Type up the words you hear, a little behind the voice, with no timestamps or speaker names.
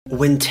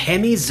When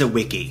Tammy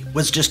Zawicki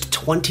was just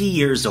 20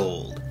 years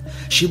old,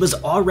 she was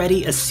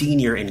already a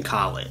senior in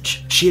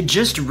college. She had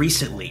just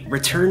recently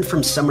returned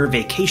from summer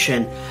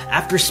vacation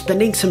after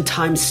spending some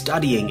time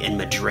studying in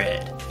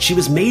Madrid. She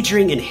was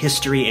majoring in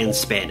history and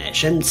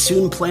Spanish and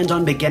soon planned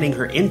on beginning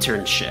her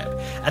internship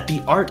at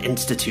the Art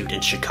Institute in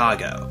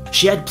Chicago.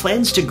 She had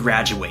plans to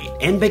graduate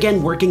and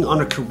begin working on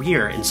a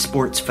career in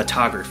sports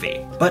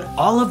photography. But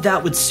all of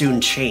that would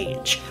soon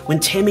change when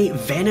Tammy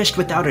vanished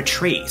without a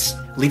trace,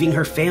 leaving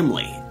her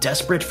family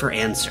desperate for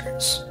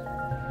answers.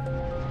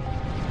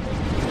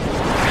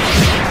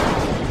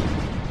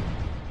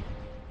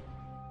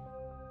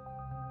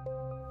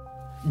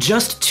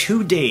 Just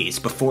 2 days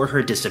before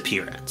her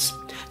disappearance,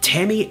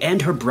 Tammy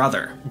and her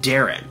brother,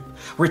 Darren,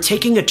 were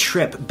taking a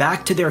trip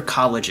back to their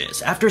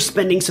colleges after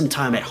spending some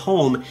time at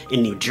home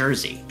in New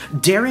Jersey.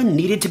 Darren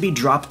needed to be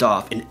dropped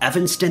off in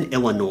Evanston,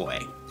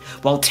 Illinois,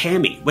 while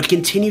Tammy would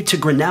continue to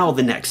Grinnell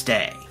the next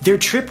day. Their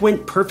trip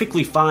went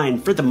perfectly fine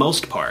for the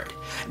most part,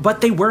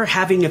 but they were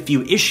having a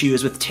few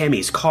issues with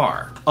Tammy's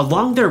car.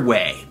 Along their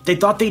way, they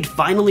thought they'd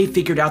finally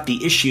figured out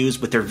the issues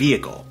with their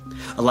vehicle,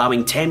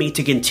 allowing Tammy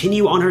to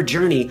continue on her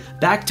journey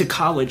back to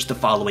college the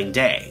following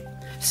day,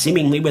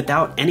 seemingly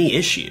without any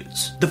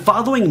issues. The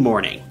following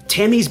morning,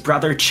 Tammy's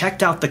brother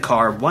checked out the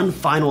car one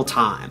final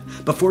time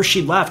before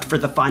she left for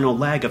the final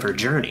leg of her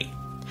journey.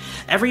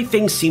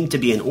 Everything seemed to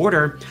be in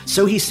order,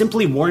 so he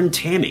simply warned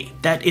Tammy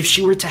that if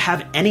she were to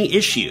have any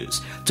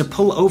issues, to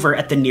pull over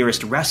at the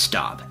nearest rest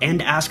stop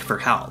and ask for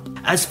help.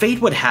 As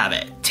fate would have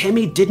it,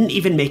 Tammy didn't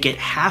even make it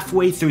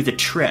halfway through the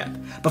trip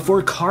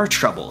before car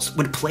troubles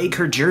would plague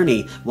her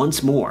journey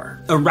once more.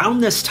 Around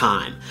this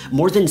time,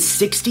 more than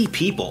 60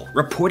 people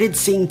reported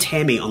seeing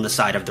Tammy on the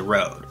side of the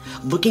road,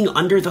 looking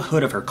under the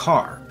hood of her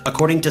car.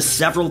 According to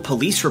several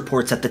police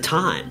reports at the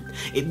time,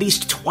 at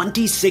least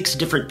 26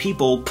 different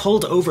people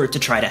pulled over to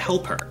try to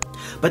help her,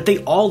 but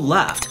they all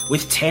left,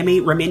 with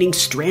Tammy remaining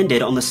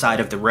stranded on the side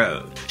of the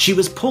road. She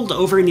was pulled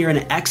over near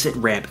an exit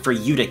ramp for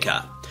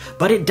Utica,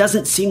 but it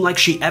doesn't seem like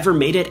she ever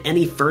made it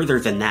any further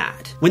than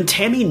that. When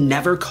Tammy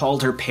never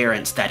called her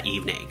parents that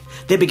evening,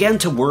 they began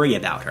to worry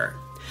about her.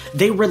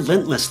 They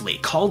relentlessly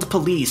called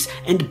police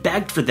and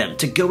begged for them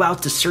to go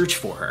out to search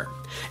for her,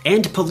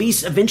 and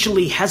police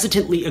eventually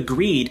hesitantly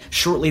agreed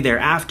shortly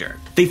thereafter.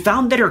 They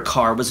found that her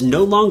car was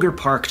no longer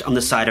parked on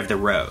the side of the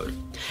road,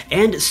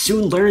 and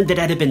soon learned that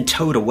it had been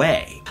towed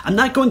away. I'm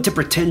not going to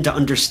pretend to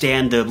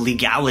understand the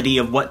legality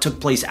of what took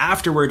place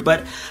afterward,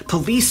 but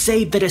police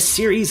say that a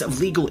series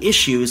of legal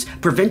issues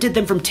prevented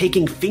them from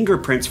taking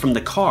fingerprints from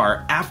the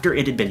car after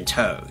it had been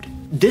towed.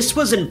 This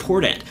was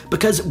important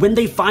because when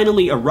they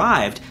finally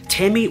arrived,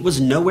 Tammy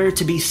was nowhere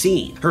to be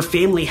seen. Her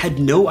family had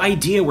no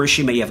idea where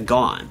she may have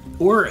gone,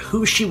 or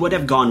who she would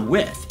have gone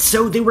with,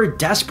 so they were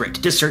desperate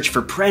to search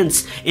for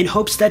prints in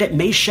hopes that it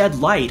may shed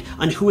light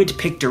on who had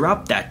picked her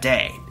up that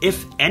day,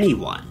 if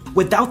anyone.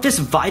 Without this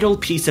vital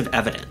piece of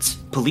evidence,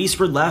 police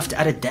were left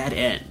at a dead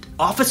end.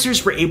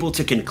 Officers were able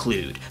to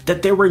conclude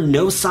that there were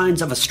no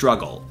signs of a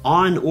struggle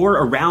on or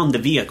around the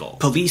vehicle.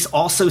 Police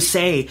also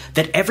say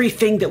that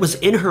everything that was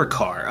in her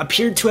car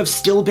appeared to have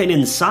still been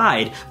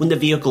inside when the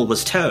vehicle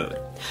was towed.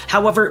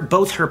 However,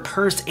 both her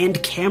purse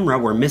and camera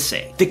were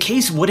missing. The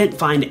case wouldn't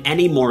find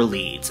any more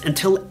leads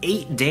until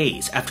 8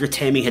 days after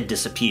Tammy had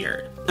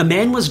disappeared. A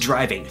man was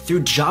driving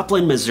through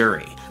Joplin,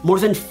 Missouri, more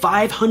than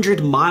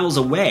 500 miles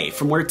away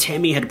from where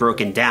Tammy had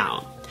broken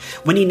down,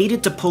 when he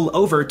needed to pull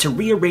over to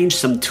rearrange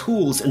some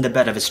tools in the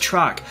bed of his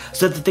truck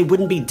so that they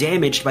wouldn't be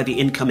damaged by the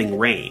incoming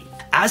rain.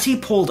 As he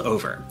pulled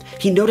over,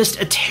 he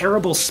noticed a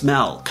terrible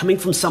smell coming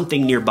from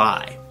something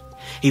nearby.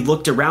 He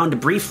looked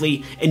around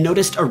briefly and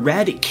noticed a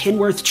red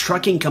Kenworth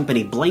Trucking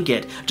Company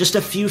blanket just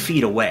a few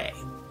feet away.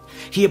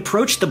 He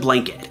approached the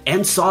blanket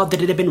and saw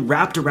that it had been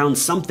wrapped around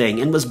something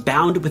and was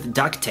bound with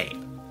duct tape.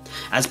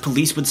 As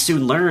police would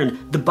soon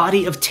learn, the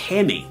body of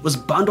Tammy was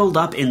bundled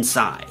up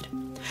inside.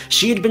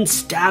 She had been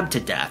stabbed to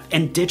death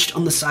and ditched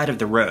on the side of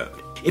the road.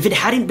 If it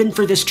hadn't been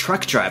for this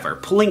truck driver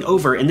pulling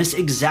over in this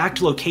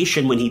exact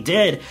location when he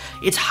did,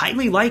 it's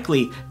highly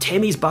likely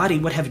Tammy's body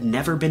would have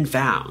never been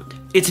found.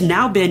 It's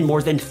now been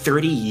more than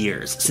 30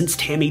 years since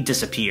Tammy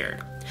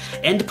disappeared,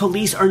 and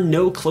police are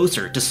no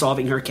closer to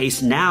solving her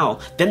case now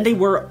than they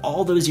were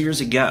all those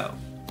years ago.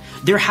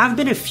 There have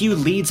been a few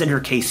leads in her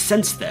case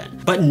since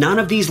then, but none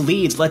of these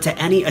leads led to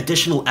any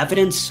additional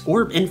evidence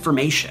or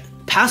information.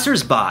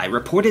 Passers-by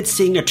reported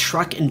seeing a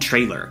truck and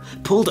trailer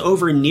pulled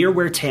over near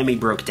where Tammy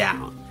broke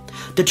down.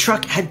 The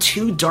truck had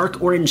 2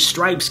 dark orange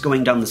stripes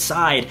going down the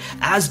side,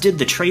 as did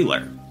the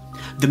trailer.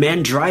 The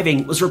man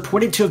driving was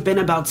reported to have been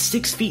about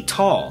 6 feet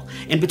tall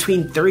and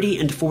between 30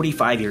 and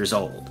 45 years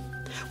old.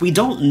 We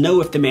don't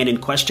know if the man in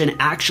question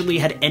actually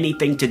had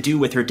anything to do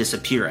with her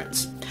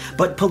disappearance,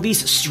 but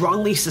police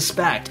strongly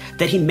suspect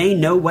that he may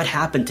know what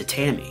happened to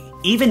Tammy.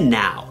 Even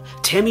now,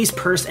 Tammy's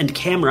purse and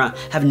camera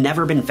have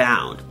never been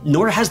found,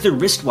 nor has the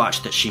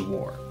wristwatch that she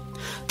wore.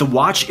 The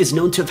watch is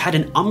known to have had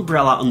an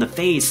umbrella on the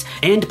face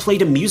and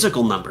played a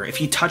musical number if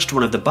you touched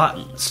one of the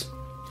buttons.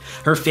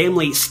 Her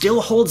family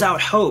still holds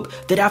out hope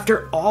that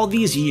after all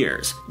these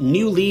years,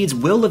 new leads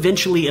will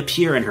eventually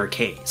appear in her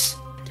case.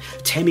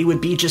 Tammy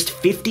would be just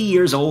 50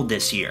 years old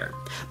this year,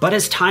 but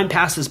as time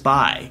passes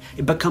by,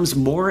 it becomes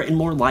more and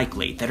more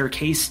likely that her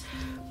case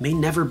may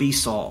never be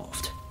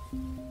solved.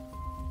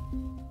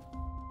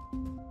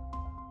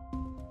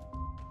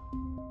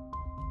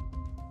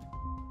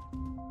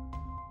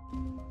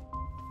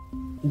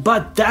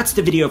 But that's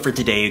the video for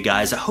today, you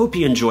guys. I hope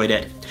you enjoyed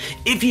it.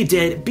 If you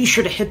did, be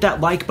sure to hit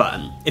that like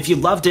button. If you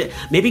loved it,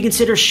 maybe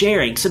consider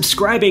sharing,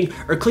 subscribing,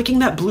 or clicking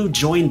that blue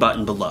join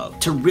button below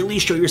to really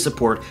show your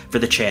support for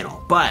the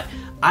channel. But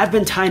I've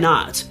been Ty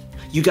Knott.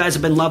 You guys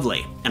have been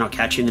lovely, and I'll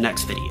catch you in the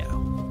next video.